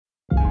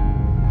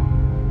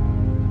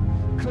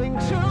cling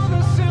to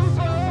the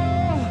simple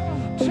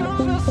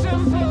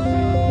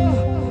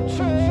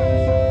truth.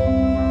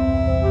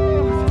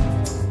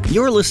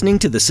 You're listening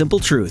to The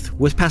Simple Truth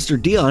with Pastor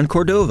Dion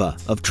Cordova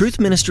of Truth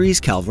Ministries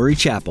Calvary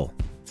Chapel.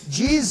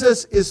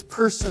 Jesus is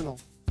personal.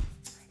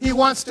 He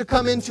wants to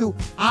come into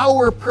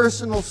our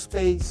personal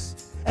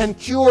space and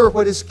cure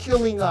what is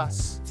killing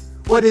us,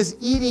 what is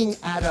eating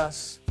at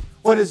us,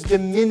 what is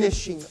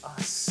diminishing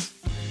us.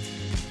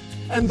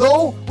 And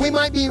though we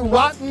might be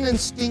rotten and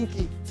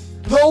stinky,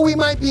 though we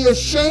might be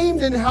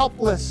ashamed and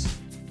helpless,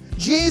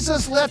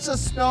 Jesus lets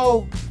us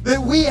know that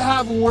we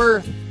have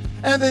worth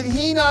and that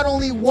He not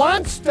only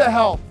wants to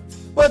help,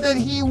 but that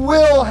He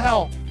will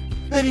help,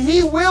 that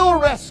He will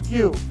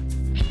rescue.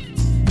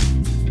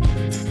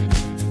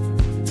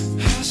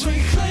 As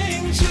we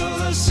cling to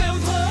the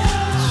simple.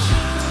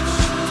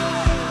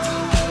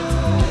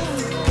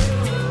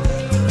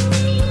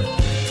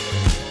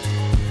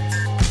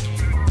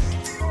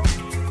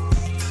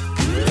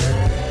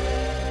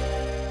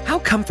 How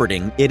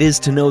comforting it is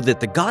to know that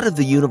the God of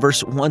the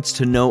universe wants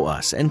to know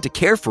us and to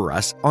care for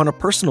us on a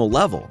personal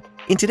level.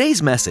 In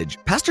today's message,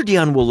 Pastor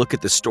Dion will look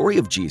at the story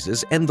of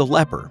Jesus and the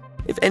leper.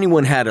 If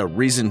anyone had a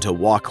reason to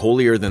walk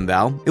holier than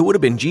thou, it would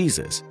have been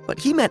Jesus. But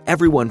He met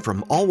everyone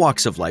from all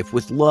walks of life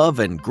with love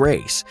and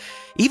grace.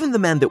 Even the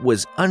man that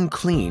was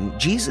unclean,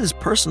 Jesus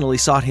personally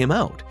sought him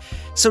out.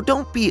 So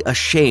don't be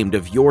ashamed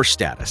of your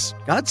status.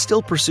 God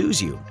still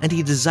pursues you, and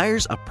He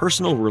desires a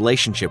personal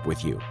relationship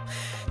with you.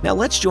 Now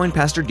let's join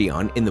Pastor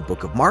Dion in the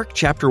book of Mark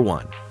chapter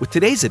 1 with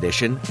today's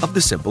edition of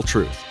The Simple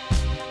Truth.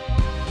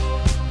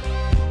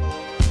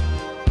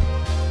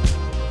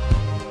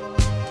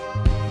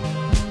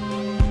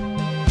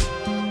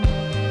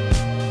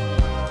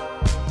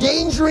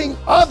 Endangering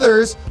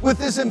others with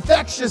this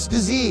infectious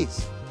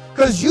disease.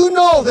 Because you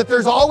know that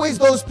there's always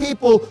those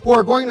people who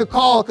are going to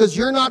call because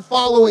you're not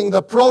following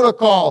the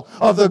protocol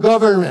of the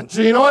government.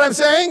 So you know what I'm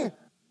saying?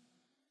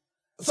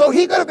 So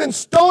he could have been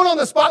stoned on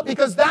the spot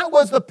because that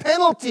was the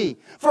penalty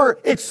for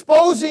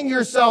exposing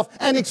yourself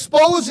and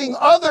exposing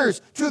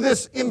others to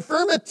this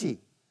infirmity.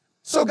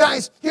 So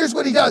guys, here's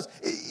what he does.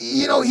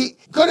 You know, he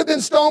could have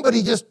been stoned, but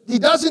he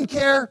doesn't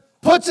care,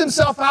 puts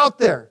himself out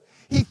there.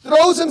 He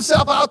throws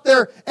himself out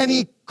there and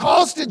he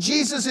calls to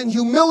Jesus in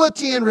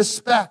humility and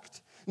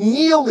respect,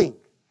 kneeling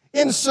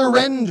in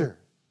surrender.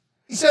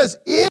 He says,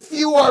 if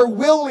you are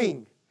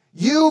willing,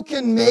 you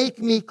can make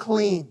me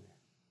clean.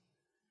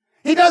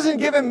 He doesn't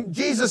give him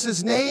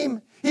Jesus'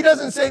 name. He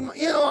doesn't say,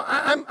 you know,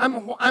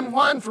 I'm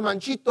Juan from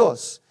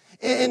Anchitos.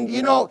 And,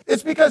 you know,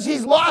 it's because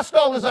he's lost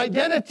all his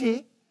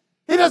identity.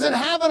 He doesn't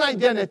have an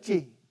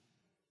identity.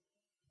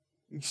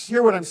 You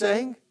hear what I'm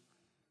saying?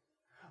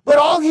 But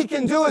all he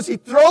can do is he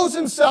throws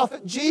himself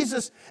at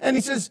Jesus and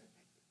he says,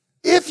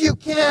 if you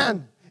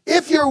can,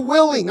 if you're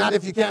willing, not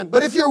if you can,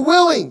 but if you're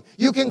willing,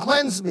 you can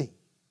cleanse me.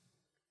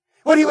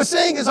 What he was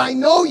saying is, I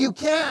know you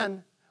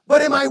can,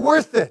 but am I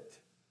worth it?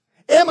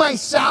 Am I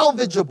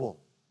salvageable?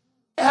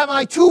 Am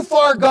I too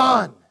far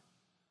gone?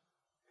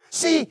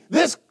 See,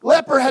 this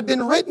leper had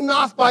been written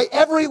off by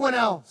everyone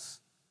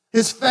else.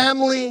 His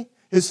family,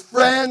 his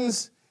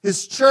friends,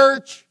 his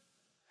church.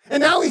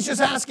 And now he's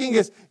just asking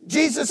us,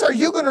 Jesus, are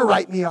you going to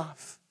write me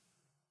off?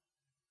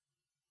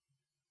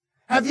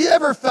 Have you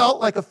ever felt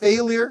like a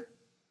failure,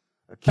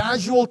 a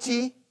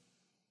casualty,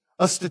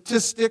 a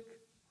statistic,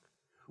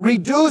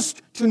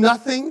 reduced to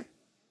nothing?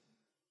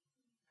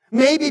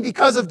 Maybe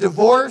because of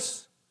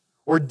divorce,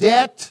 or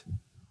debt,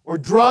 or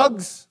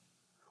drugs,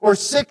 or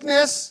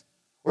sickness,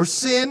 or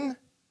sin?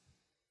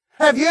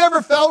 Have you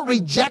ever felt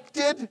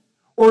rejected,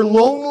 or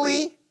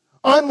lonely,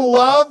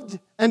 unloved,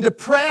 and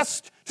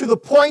depressed to the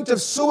point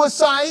of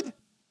suicide?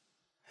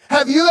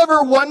 Have you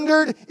ever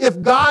wondered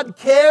if God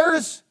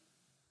cares?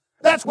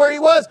 That's where he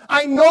was.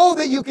 I know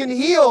that you can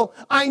heal.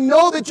 I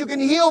know that you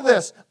can heal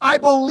this. I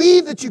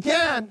believe that you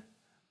can.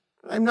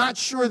 But I'm not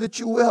sure that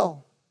you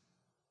will.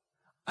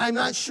 I'm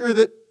not sure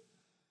that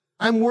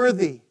I'm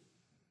worthy.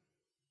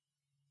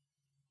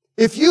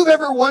 If you've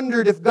ever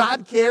wondered if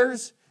God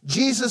cares,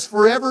 Jesus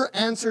forever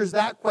answers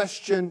that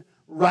question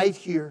right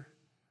here.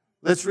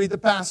 Let's read the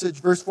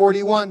passage, verse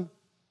 41.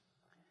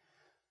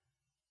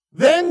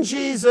 Then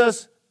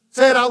Jesus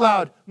said out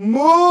loud,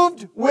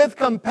 moved with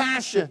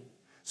compassion,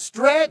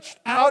 stretched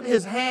out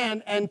his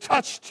hand and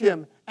touched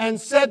him and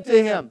said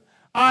to him,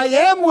 I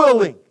am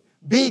willing,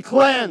 be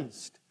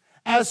cleansed.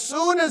 As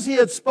soon as he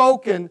had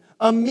spoken,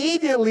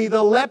 immediately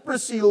the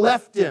leprosy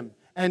left him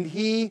and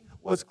he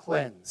was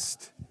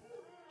cleansed.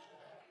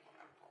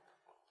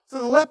 So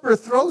the leper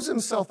throws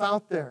himself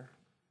out there,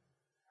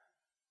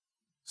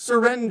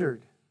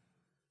 surrendered,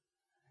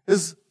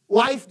 his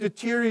life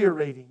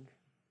deteriorating.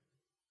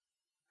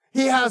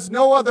 He has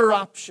no other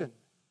option.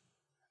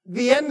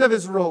 The end of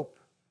his rope.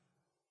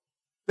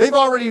 They've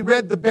already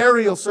read the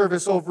burial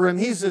service over him.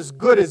 He's as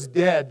good as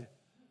dead.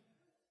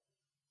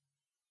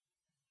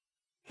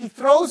 He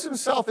throws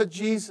himself at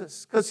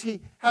Jesus because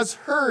he has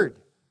heard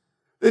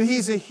that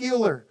he's a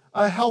healer,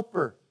 a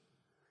helper.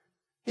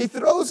 He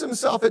throws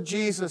himself at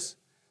Jesus,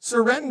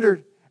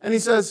 surrendered, and he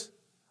says,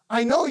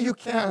 I know you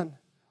can,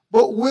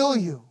 but will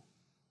you?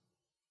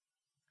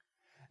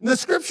 The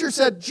scripture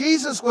said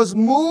Jesus was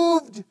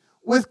moved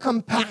with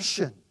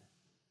compassion.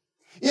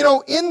 You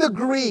know, in the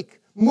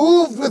Greek,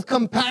 moved with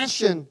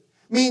compassion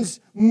means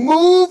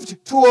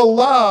moved to a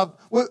love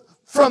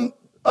from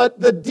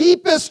the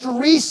deepest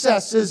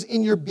recesses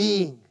in your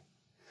being.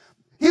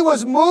 He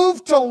was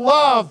moved to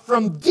love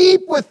from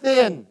deep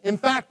within. In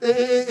fact,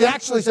 it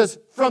actually says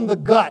from the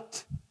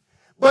gut.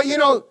 But you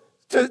know,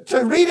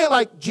 to read it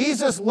like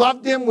Jesus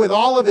loved him with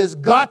all of his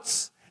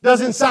guts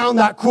doesn't sound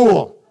that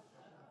cool.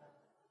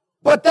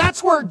 But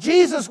that's where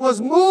Jesus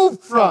was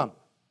moved from.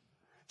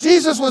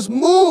 Jesus was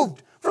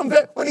moved from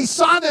when he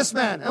saw this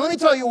man. And let me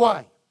tell you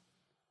why.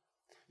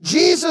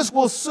 Jesus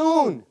will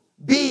soon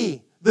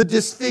be the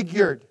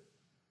disfigured.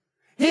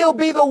 He'll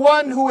be the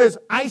one who is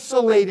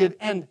isolated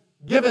and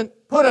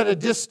put at a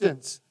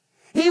distance.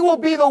 He will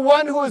be the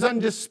one who is in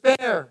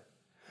despair.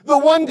 The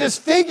one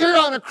disfigured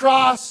on a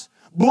cross,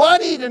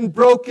 bloodied and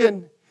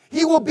broken.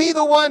 He will be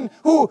the one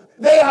who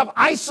they have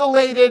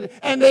isolated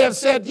and they have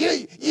said,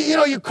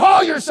 you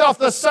call yourself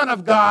the Son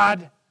of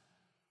God.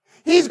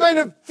 He's going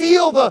to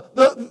feel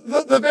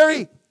the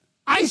very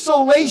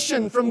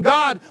isolation from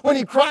God when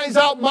he cries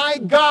out, my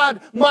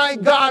God,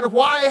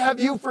 why have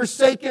you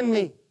forsaken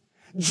me?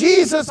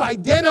 Jesus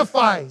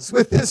identifies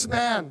with this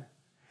man.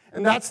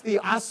 And that's the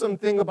awesome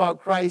thing about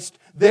Christ.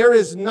 There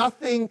is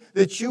nothing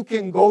that you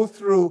can go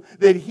through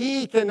that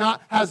he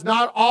has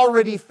not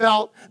already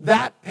felt.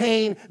 That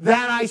pain,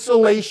 that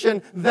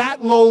isolation,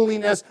 that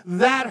loneliness,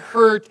 that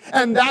hurt.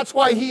 And that's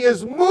why he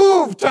is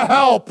moved to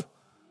help.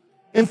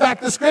 In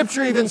fact, the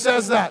scripture even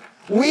says that.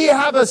 We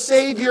have a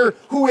Savior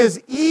who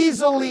is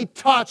easily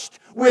touched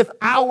with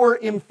our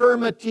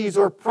infirmities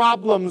or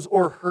problems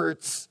or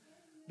hurts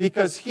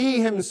because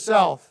he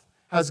himself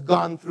has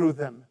gone through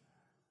them.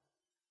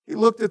 He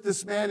looked at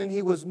this man and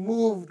he was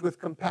moved with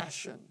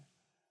compassion.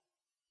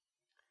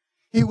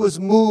 He was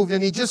moved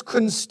and he just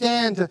couldn't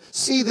stand to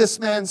see this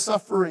man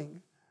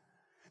suffering.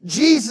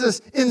 Jesus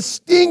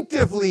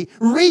instinctively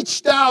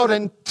reached out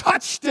and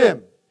touched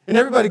him. And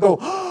everybody go,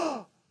 oh!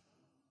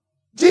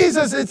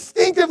 Jesus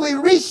instinctively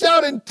reached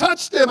out and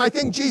touched him. I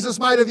think Jesus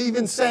might have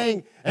even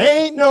sang,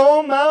 ain't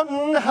no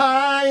mountain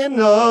high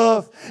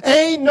enough,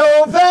 ain't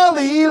no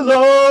valley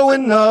low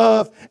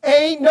enough,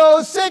 ain't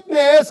no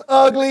sickness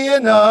ugly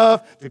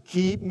enough to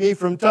keep me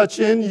from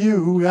touching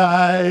you,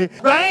 right?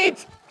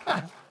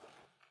 Well,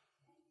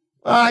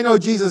 I know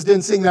Jesus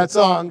didn't sing that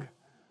song,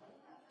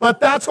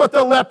 but that's what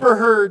the leper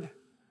heard.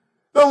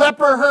 The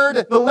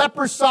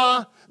leper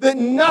saw that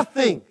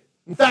nothing.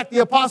 In fact, the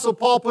Apostle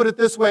Paul put it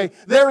this way,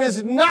 there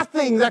is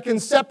nothing that can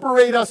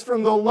separate us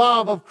from the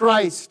love of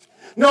Christ.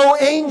 No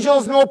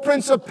angels, no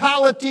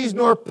principalities,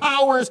 nor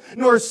powers,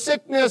 nor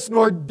sickness,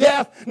 nor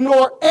death,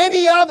 nor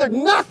any other.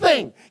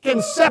 Nothing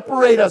can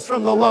separate us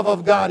from the love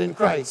of God in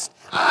Christ.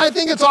 I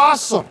think it's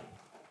awesome.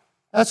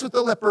 That's what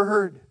the leper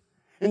heard.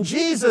 And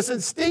Jesus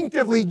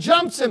instinctively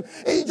jumps and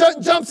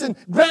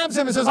grabs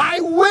him and says,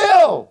 I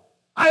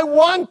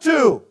want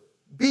to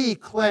be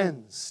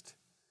cleansed.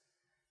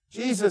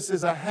 Jesus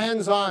is a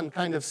hands-on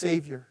kind of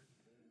Savior.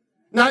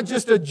 Not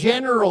just a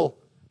general,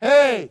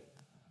 hey,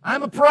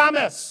 I'm a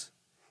promise.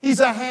 He's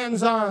a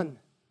hands-on.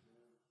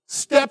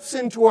 Steps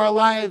into our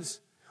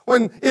lives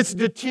when it's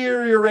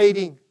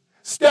deteriorating.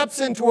 Steps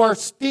into our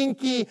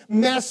stinky,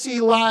 messy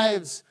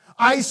lives.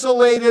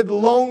 Isolated,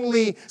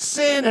 lonely.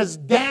 Sin has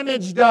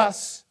damaged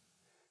us.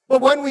 But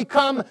when we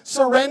come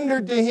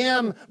surrendered to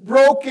Him,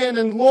 broken,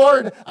 and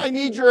Lord, I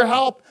need your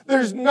help.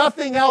 There's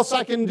nothing else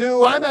I can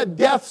do. I'm at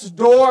death's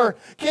door.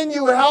 Can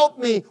you help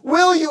me?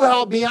 Will you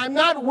help me? I'm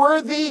not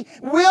worthy.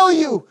 Will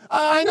you?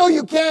 I know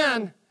you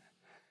can.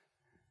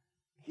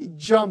 He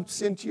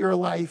jumps into your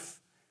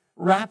life,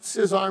 wraps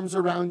His arms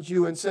around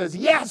you, and says,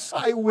 yes,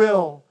 I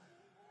will.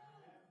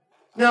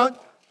 Now,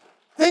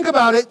 think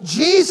about it.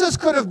 Jesus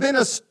could have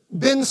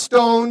been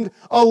stoned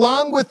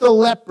along with the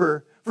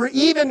leper for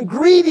even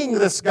greeting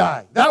this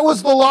guy. That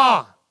was the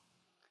law.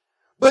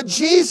 But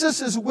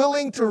Jesus is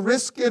willing to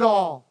risk it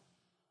all.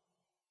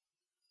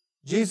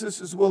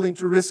 Jesus is willing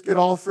to risk it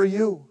all for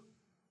you.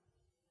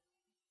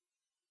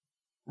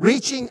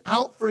 Reaching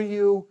out for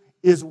you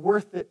is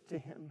worth it to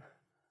Him.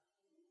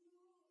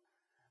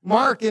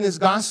 Mark, in his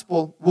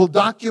gospel, will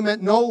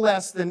document no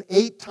less than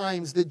 8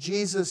 times that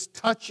Jesus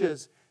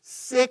touches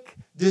sick,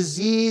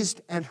 diseased,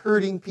 and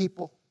hurting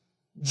people.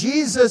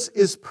 Jesus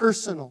is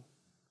personal.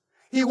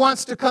 He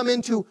wants to come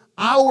into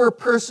our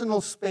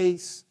personal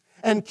space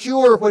and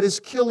cure what is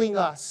killing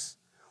us,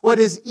 what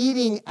is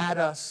eating at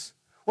us,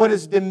 what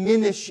is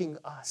diminishing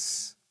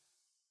us.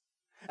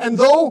 And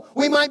though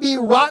we might be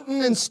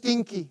rotten and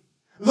stinky,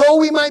 though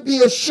we might be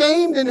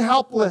ashamed and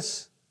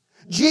helpless,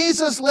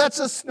 Jesus lets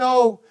us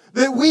know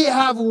that we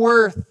have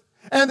worth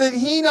and that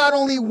He not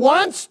only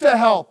wants to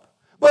help,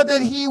 but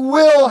that He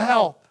will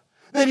help,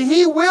 that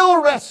He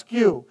will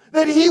rescue,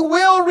 that He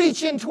will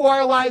reach into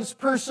our lives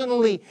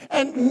personally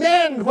and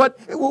mend what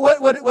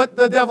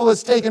the devil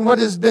has taken, what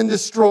has been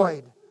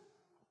destroyed.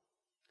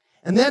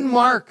 And then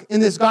Mark, in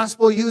this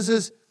gospel,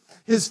 uses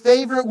his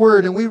favorite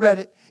word, and we read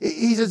it.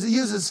 He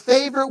uses his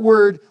favorite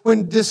word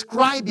when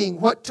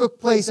describing what took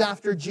place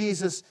after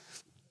Jesus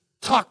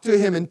talked to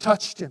him and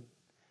touched him.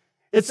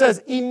 It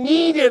says,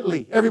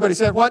 immediately. Everybody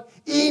said what?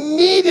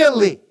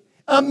 Immediately.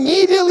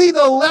 Immediately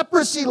the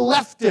leprosy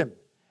left him,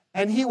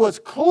 and he was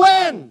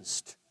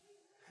cleansed.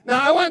 Now,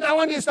 I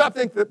want you to stop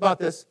thinking about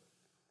this.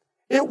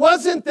 It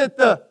wasn't that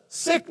the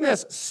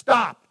sickness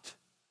stopped.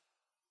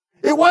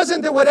 It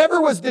wasn't that whatever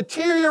was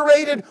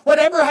deteriorated,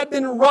 whatever had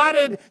been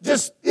rotted,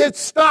 it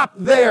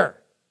stopped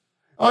there.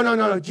 Oh,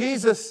 no.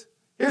 Jesus,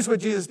 here's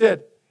what Jesus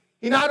did.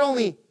 He not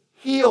only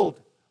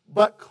healed,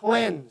 but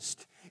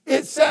cleansed.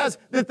 It says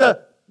that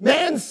the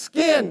man's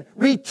skin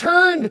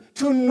returned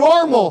to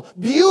normal,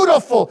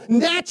 beautiful,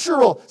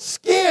 natural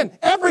skin,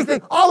 everything,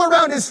 all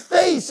around his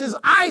face, his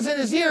eyes, and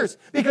his ears,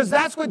 because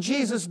that's what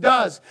Jesus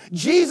does.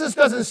 Jesus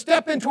doesn't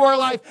step into our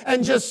life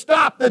and just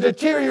stop the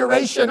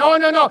deterioration. Oh,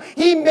 no.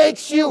 He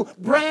makes you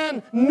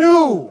brand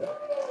new.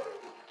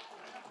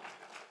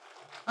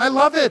 I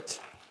love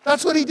it.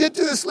 That's what he did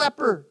to this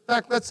leper. In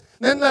fact,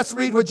 let's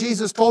read what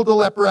Jesus told the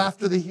leper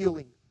after the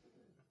healing.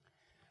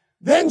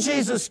 Then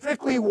Jesus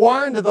strictly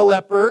warned the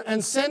leper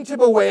and sent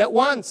him away at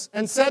once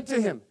and said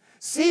to him,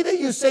 see that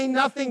you say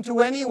nothing to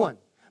anyone,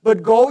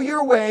 but go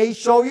your way,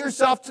 show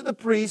yourself to the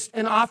priest,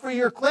 and offer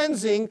your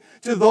cleansing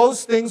to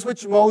those things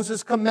which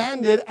Moses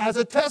commanded as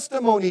a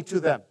testimony to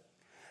them.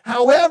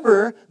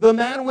 However, the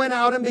man went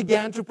out and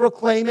began to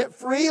proclaim it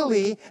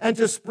freely and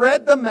to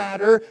spread the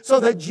matter so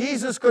that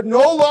Jesus could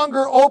no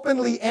longer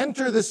openly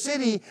enter the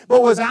city,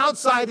 but was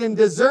outside in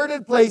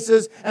deserted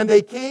places, and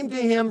they came to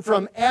him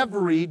from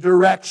every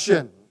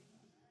direction.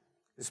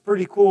 It's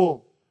pretty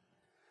cool.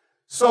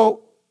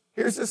 So,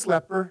 here's this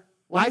leper,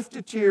 life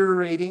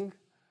deteriorating.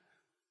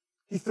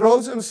 He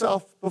throws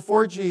himself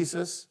before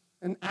Jesus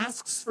and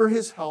asks for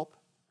his help.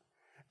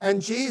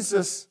 And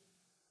Jesus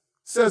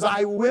says,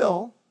 I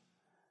will.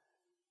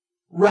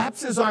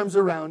 Wraps his arms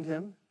around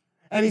him,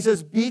 and he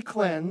says, be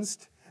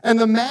cleansed. And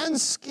the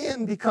man's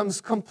skin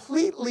becomes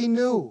completely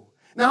new.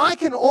 Now, I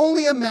can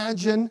only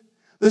imagine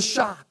the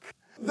shock,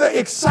 the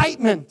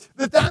excitement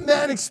that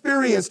man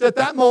experienced at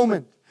that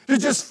moment. To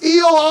just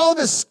feel all of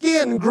his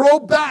skin grow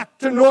back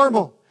to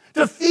normal.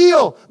 To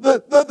feel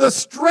the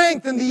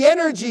strength and the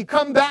energy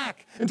come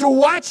back. And to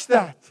watch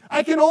that.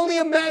 I can only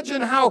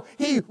imagine how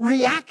he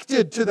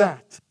reacted to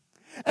that.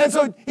 And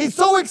so he's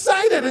so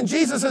excited, and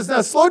Jesus says,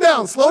 now slow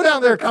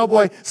down there,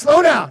 cowboy,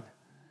 slow down.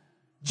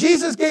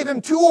 Jesus gave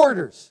him 2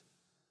 orders,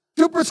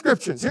 2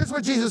 prescriptions. Here's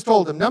what Jesus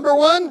told him. Number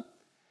 1,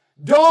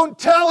 don't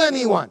tell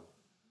anyone.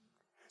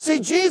 See,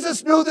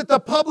 Jesus knew that the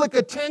public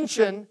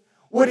attention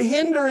would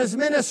hinder his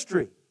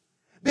ministry,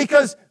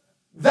 because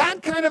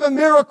that kind of a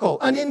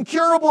miracle, an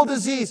incurable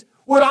disease,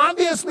 would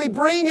obviously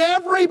bring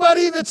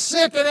everybody that's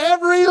sick and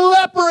every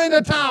leper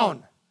into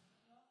town.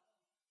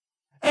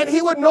 And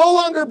he would no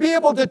longer be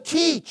able to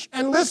teach.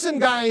 And listen,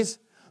 guys,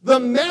 the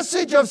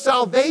message of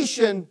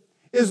salvation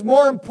is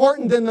more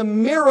important than the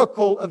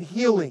miracle of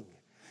healing.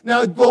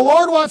 Now, the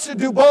Lord wants to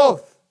do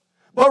both.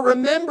 But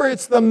remember,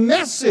 it's the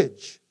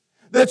message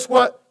that's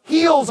what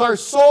heals our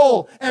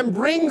soul and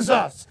brings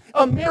us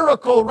a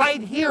miracle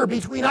right here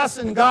between us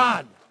and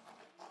God.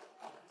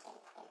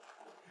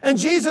 And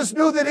Jesus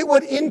knew that it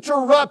would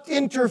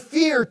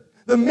interfere,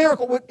 the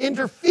miracle would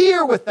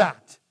interfere with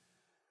that.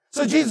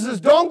 So Jesus says,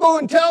 don't go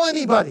and tell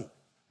anybody.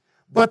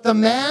 But the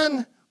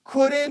man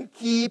couldn't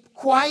keep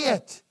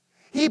quiet.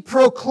 He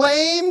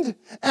proclaimed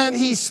and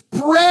he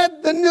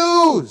spread the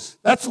news.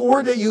 That's the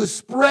word they use,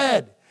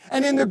 spread.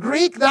 And in the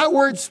Greek, that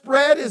word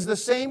spread is the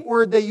same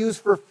word they use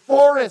for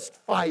forest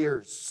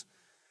fires.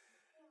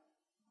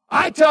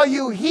 I tell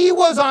you, he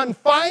was on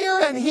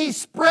fire and he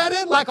spread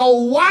it like a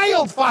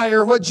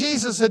wildfire, what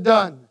Jesus had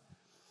done.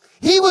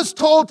 He was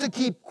told to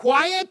keep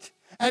quiet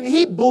and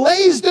he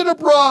blazed it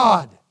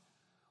abroad.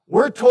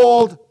 We're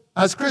told,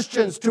 as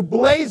Christians, to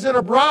blaze it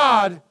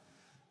abroad,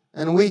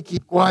 and we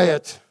keep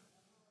quiet.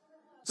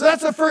 So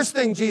that's the first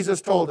thing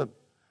Jesus told him.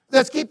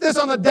 Let's keep this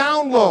on the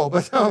down low,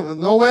 but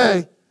no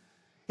way.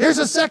 Here's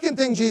the second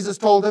thing Jesus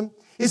told him.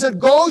 He said,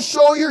 go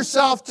show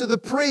yourself to the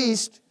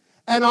priest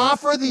and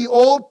offer the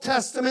Old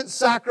Testament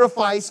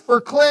sacrifice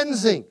for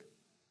cleansing.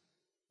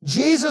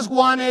 Jesus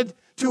wanted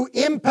to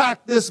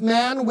impact this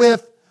man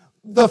with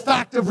the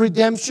fact of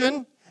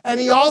redemption. And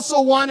he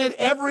also wanted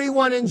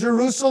everyone in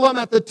Jerusalem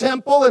at the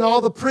temple and all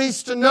the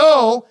priests to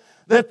know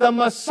that the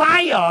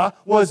Messiah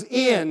was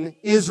in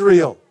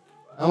Israel.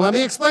 Now let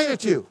me explain it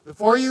to you.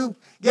 Before you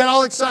get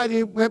all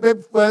excited,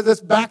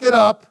 let's back it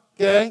up,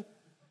 okay?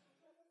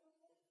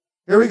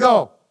 Here we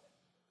go.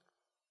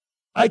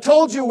 I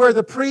told you where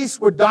the priests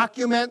would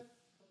document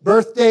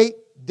birth date,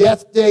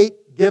 death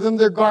date, give them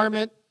their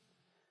garment.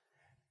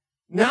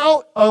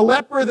 Now a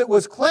leper that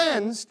was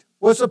cleansed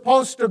was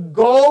supposed to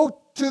go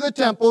to the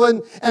temple,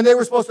 and they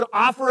were supposed to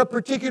offer a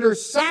particular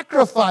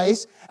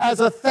sacrifice as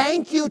a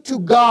thank you to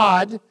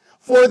God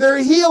for their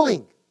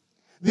healing.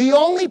 The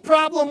only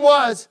problem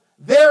was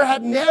there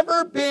had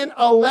never been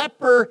a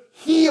leper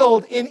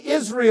healed in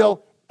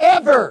Israel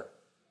ever.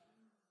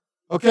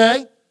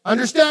 Okay?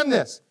 Understand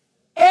this.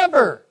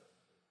 Ever.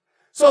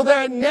 So there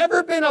had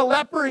never been a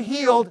leper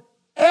healed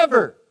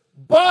ever.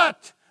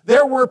 But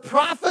there were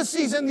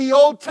prophecies in the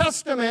Old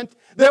Testament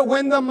that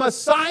when the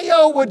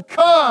Messiah would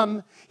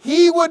come,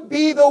 he would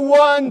be the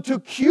one to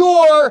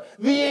cure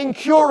the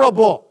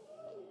incurable.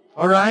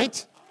 All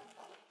right?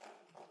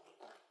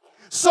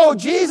 So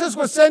Jesus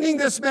was sending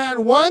this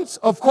man once,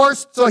 of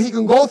course, so he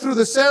can go through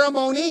the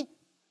ceremony.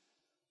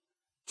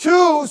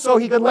 2, so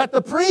he could let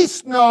the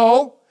priest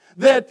know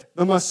that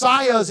the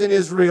Messiah is in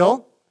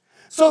Israel.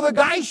 So the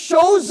guy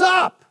shows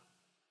up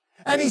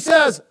and he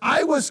says,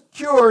 I was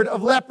cured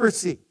of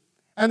leprosy.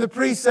 And the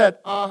priest said,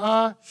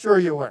 sure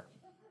you were.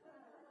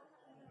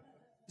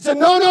 He said,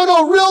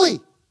 no, really,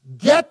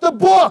 get the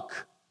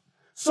book.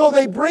 So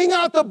they bring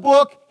out the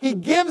book. He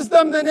gives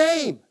them the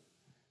name.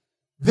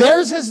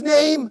 There's his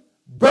name,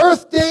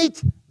 birth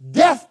date,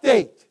 death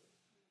date.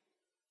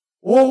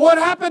 Well, what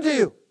happened to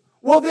you?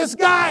 Well, this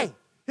guy,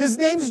 his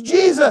name's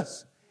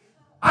Jesus.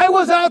 I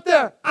was out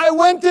there. I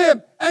went to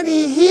him, and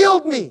he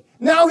healed me.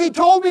 Now he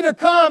told me to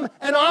come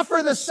and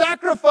offer the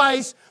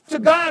sacrifice to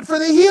God for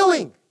the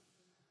healing.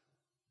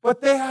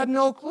 But they had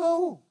no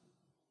clue.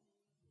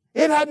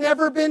 It had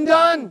never been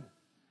done.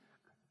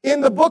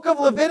 In the book of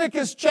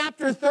Leviticus,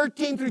 chapter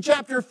 13 through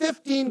chapter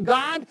 15,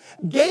 God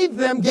gave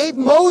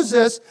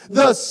Moses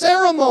the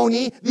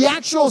ceremony, the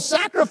actual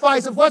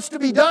sacrifice of what's to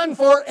be done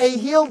for a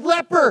healed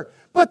leper.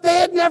 But they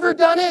had never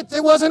done it.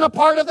 It wasn't a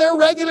part of their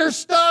regular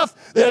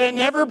stuff. That had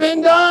never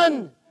been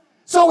done.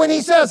 So when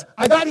he says,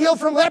 I got healed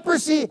from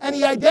leprosy, and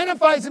he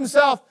identifies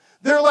himself,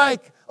 they're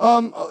like,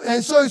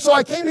 and so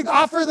I came to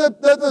offer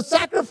the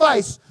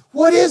sacrifice.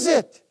 What is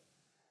it?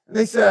 And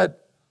they said,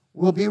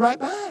 we'll be right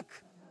back.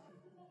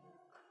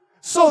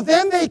 So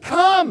then they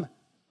come.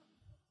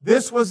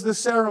 This was the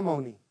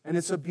ceremony, and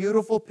it's a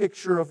beautiful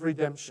picture of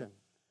redemption.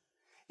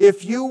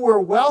 If you were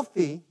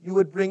wealthy, you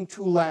would bring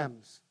 2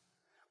 lambs.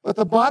 But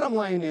the bottom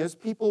line is,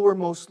 people were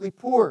mostly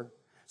poor.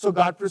 So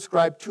God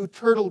prescribed 2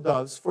 turtle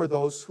doves for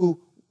those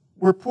who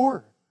were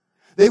poor.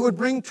 They would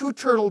bring 2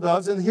 turtle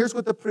doves, and here's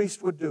what the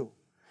priest would do.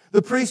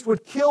 The priest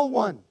would kill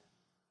one.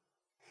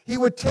 He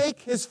would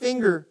take his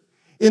finger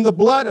in the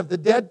blood of the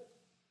dead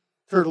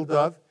turtle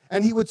dove,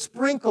 and he would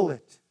sprinkle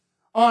it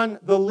on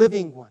the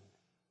living one.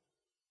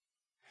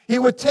 He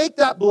would take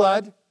that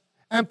blood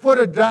and put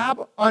a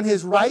dab on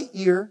his right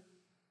ear,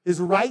 his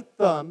right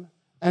thumb,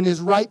 and his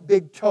right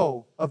big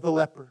toe of the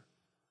leper.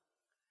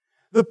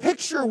 The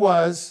picture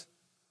was,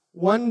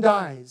 one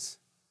dies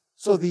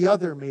so the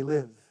other may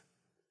live.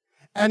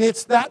 And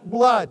it's that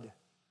blood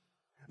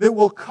that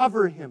will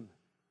cover him.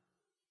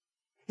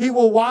 He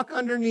will walk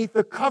underneath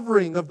the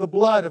covering of the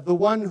blood of the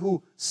one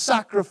who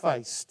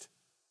sacrificed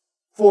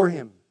for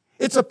him.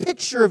 It's a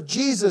picture of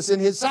Jesus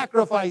and his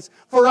sacrifice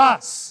for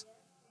us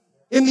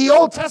in the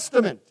Old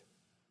Testament.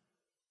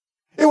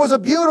 It was a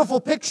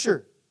beautiful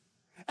picture.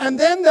 And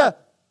then the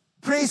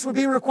priest would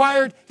be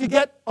required to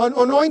get an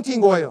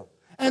anointing oil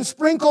and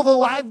sprinkle the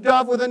live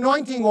dove with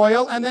anointing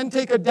oil and then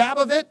take a dab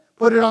of it,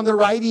 put it on the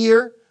right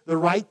ear, the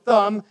right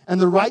thumb,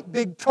 and the right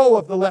big toe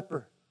of the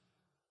leper.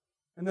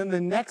 And then the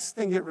next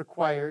thing it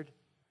required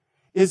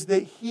is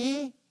that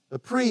he, the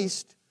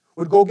priest,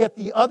 would go get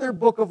the other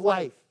book of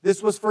life.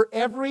 This was for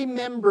every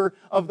member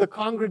of the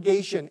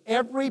congregation.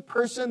 Every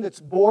person that's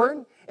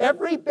born,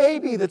 every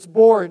baby that's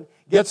born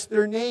gets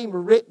their name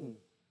written,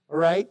 all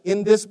right,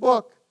 in this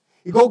book.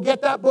 You go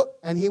get that book,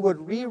 and he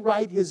would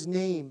rewrite his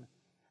name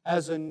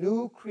as a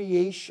new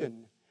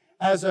creation,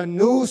 as a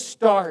new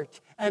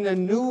start, and a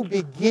new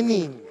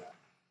beginning.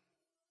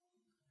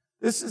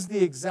 This is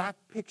the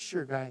exact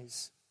picture,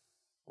 guys,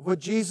 of what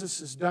Jesus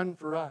has done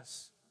for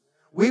us.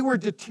 We were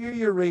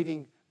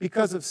deteriorating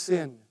because of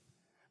sin,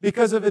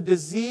 because of a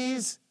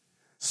disease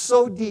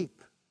so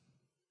deep.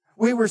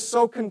 We were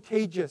so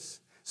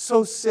contagious,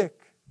 so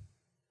sick.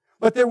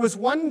 But there was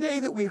one day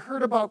that we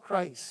heard about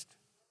Christ.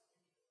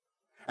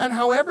 And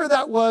however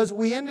that was,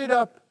 we ended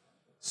up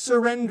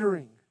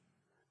surrendering,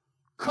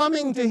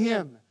 coming to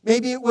him.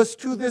 Maybe it was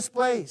to this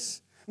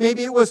place.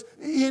 Maybe it was,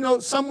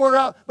 somewhere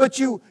else. But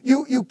you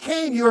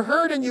came, you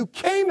heard, and you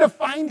came to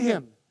find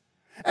him.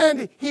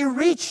 And he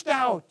reached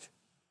out.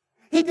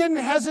 He didn't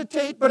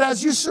hesitate, but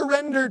as you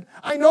surrendered,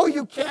 I know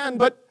you can,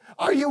 but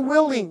are you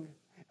willing?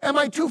 Am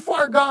I too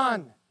far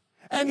gone?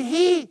 And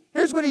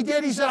here's what he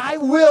did. He said, I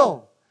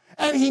will.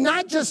 And he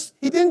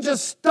didn't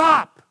just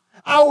stop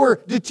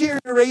our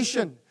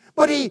deterioration,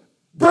 but he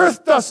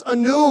birthed us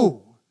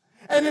anew.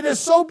 And it is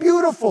so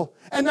beautiful.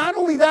 And not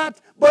only that,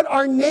 but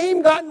our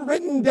name got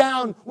written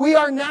down. We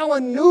are now a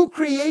new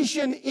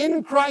creation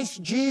in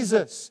Christ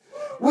Jesus.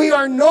 We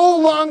are no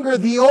longer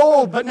the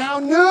old, but now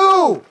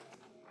new.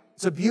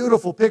 It's a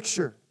beautiful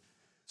picture.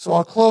 So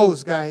I'll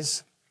close,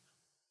 guys.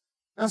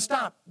 Now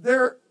stop.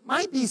 There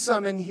might be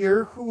some in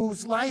here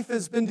whose life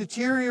has been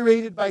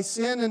deteriorated by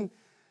sin, and,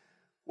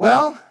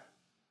 well,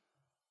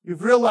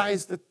 you've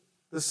realized that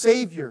the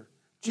Savior,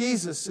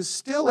 Jesus, is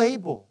still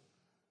able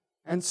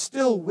and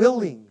still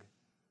willing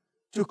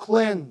to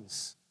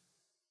cleanse,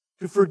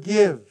 to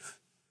forgive,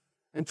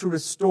 and to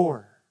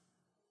restore.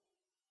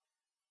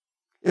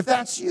 If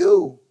that's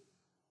you,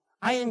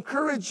 I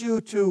encourage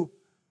you to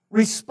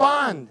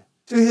Respond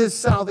to His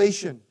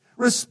salvation.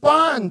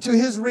 Respond to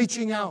His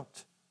reaching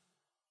out.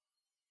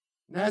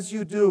 And as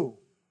you do,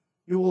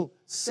 you will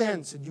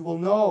sense and you will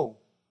know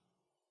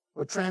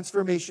what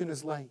transformation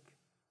is like.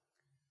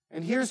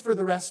 And here's for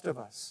the rest of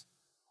us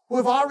who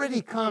have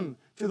already come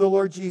to the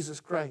Lord Jesus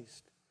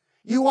Christ.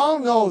 You all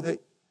know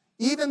that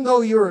even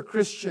though you're a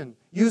Christian,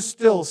 you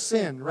still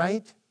sin,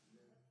 right?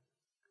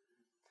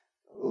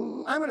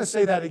 I'm going to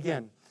say that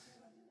again.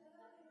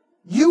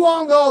 You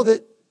all know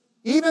that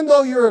even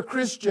though you're a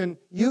Christian,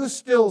 you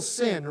still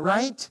sin,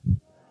 right?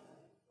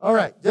 All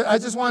right, I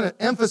just want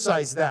to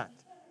emphasize that.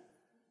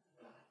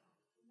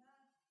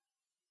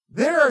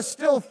 There are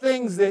still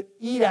things that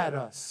eat at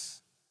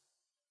us.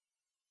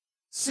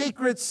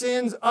 Secret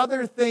sins,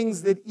 other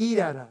things that eat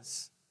at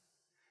us.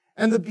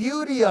 And the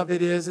beauty of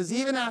it is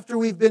even after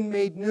we've been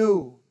made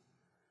new,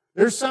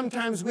 there's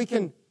sometimes we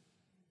can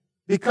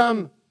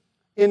become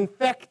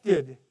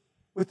infected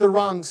with the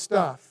wrong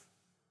stuff.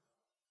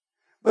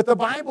 But the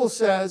Bible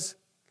says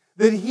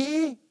that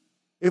He,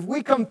 if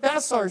we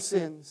confess our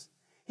sins,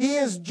 He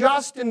is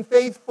just and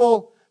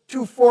faithful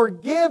to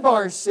forgive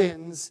our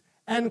sins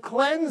and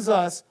cleanse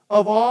us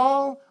of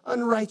all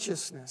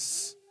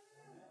unrighteousness.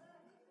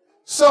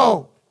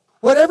 So,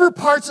 whatever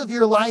parts of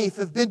your life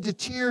have been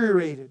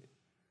deteriorated,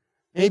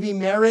 maybe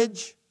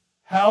marriage,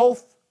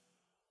 health,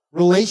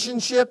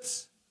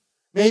 relationships,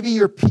 maybe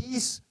your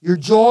peace, your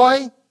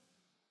joy,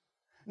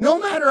 no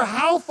matter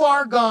how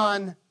far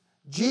gone,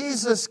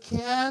 Jesus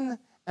can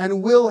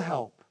and will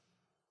help.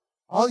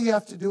 All you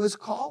have to do is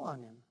call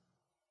on Him.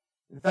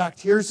 In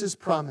fact, here's His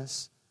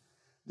promise.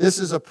 This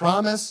is a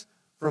promise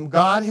from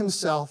God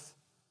Himself.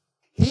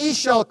 He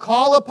shall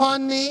call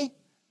upon me,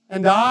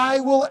 and I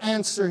will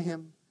answer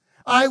him.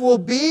 I will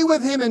be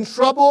with him in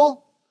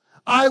trouble.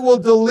 I will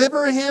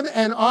deliver him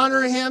and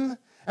honor him.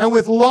 And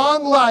with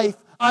long life,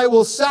 I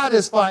will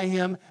satisfy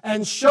him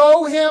and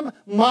show him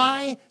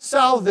my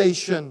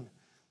salvation.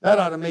 That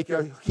ought to make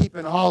you heap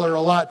and holler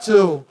a lot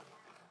too.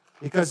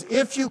 Because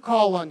if you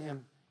call on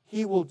Him,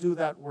 He will do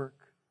that work.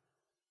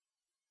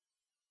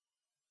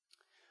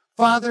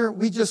 Father,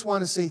 we just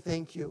want to say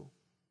thank you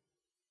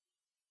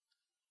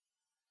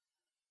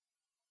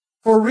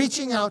for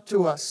reaching out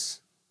to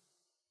us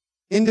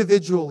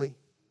individually,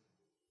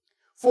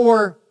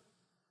 for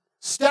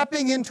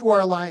stepping into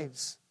our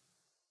lives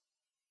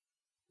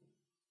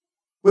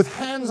with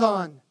hands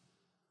on,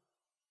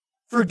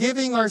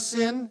 forgiving our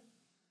sin,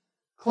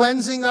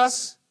 cleansing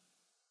us.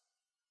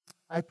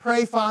 I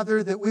pray,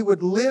 Father, that we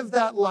would live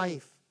that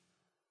life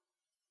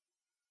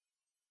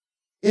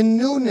in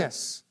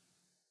newness,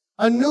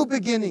 a new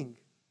beginning,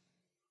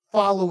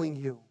 following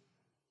you.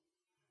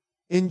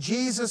 In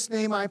Jesus'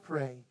 name I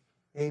pray,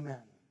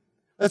 amen.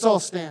 Let's all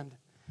stand.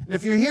 And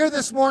if you're here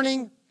this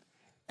morning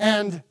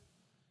and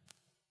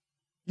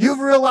you've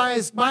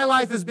realized my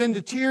life has been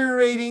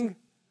deteriorating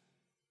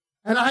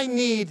and I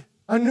need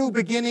a new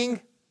beginning,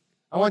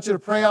 I want you to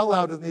pray out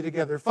loud with me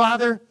together.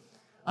 Father,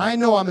 I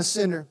know I'm a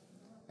sinner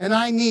and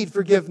I need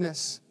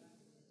forgiveness.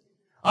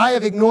 I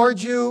have ignored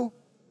you.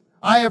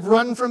 I have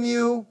run from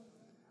you.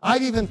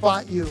 I've even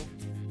fought you.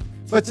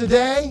 But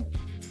today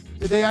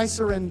I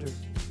surrender.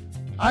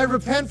 I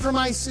repent for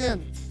my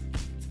sin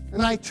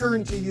and I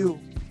turn to you.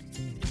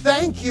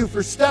 Thank you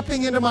for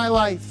stepping into my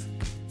life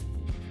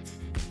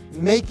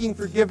and making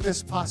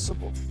forgiveness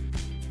possible.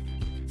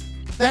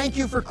 Thank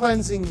you for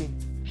cleansing me.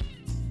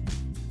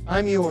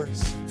 I'm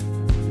yours.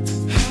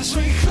 As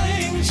we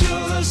cling to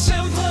the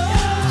simple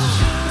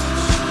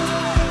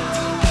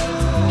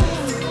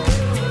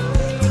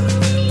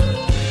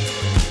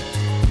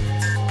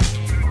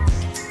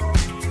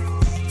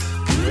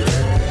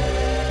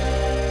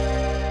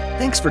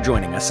Thanks for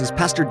joining us as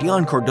Pastor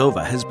Dion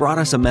Cordova has brought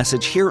us a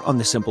message here on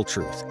The Simple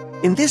Truth.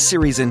 In this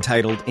series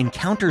entitled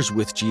Encounters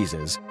with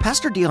Jesus,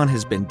 Pastor Dion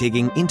has been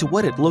digging into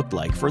what it looked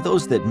like for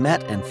those that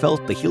met and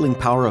felt the healing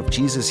power of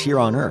Jesus here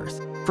on earth.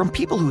 From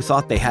people who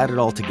thought they had it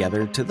all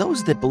together to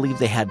those that believed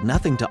they had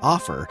nothing to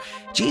offer,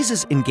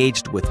 Jesus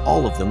engaged with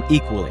all of them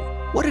equally.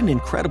 What an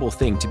incredible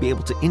thing to be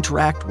able to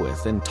interact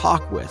with and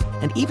talk with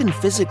and even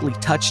physically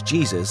touch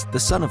Jesus, the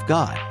Son of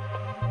God.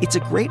 It's a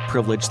great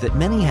privilege that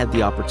many had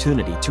the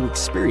opportunity to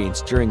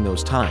experience during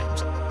those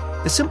times.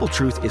 The Simple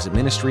Truth is a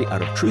ministry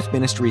out of Truth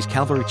Ministries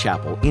Calvary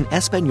Chapel in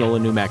Espanola,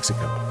 New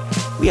Mexico.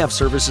 We have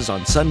services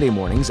on Sunday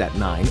mornings at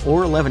 9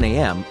 or 11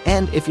 a.m.,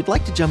 and if you'd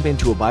like to jump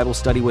into a Bible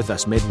study with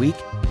us midweek,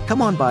 come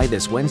on by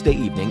this Wednesday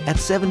evening at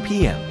 7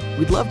 p.m.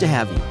 We'd love to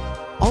have you.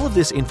 All of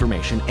this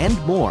information and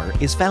more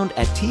is found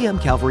at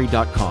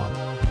tmcalvary.com.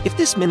 If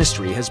this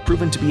ministry has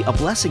proven to be a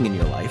blessing in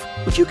your life,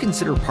 would you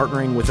consider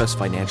partnering with us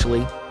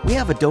financially? We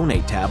have a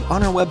donate tab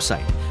on our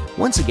website.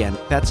 Once again,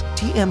 that's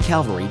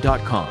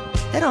tmcalvary.com.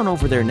 Head on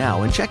over there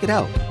now and check it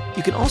out.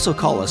 You can also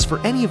call us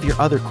for any of your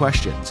other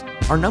questions.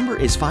 Our number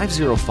is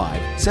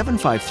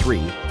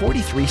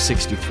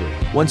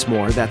 505-753-4363. Once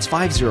more, that's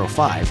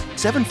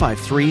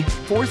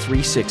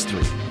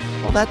 505-753-4363.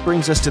 Well, that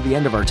brings us to the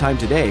end of our time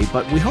today,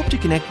 but we hope to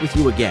connect with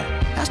you again.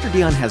 Pastor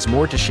Dion has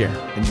more to share,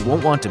 and you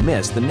won't want to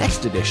miss the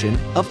next edition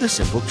of The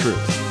Simple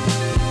Truth.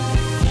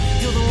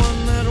 You're the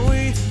one that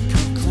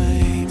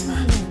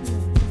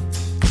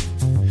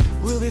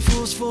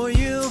fools for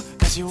you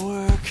as you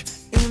work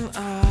in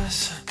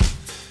us.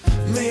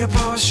 May your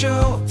power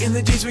show in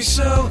the deeds we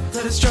sow.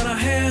 Let us join our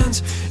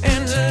hands,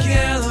 and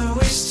together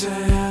we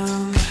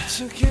stand.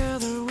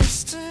 Together we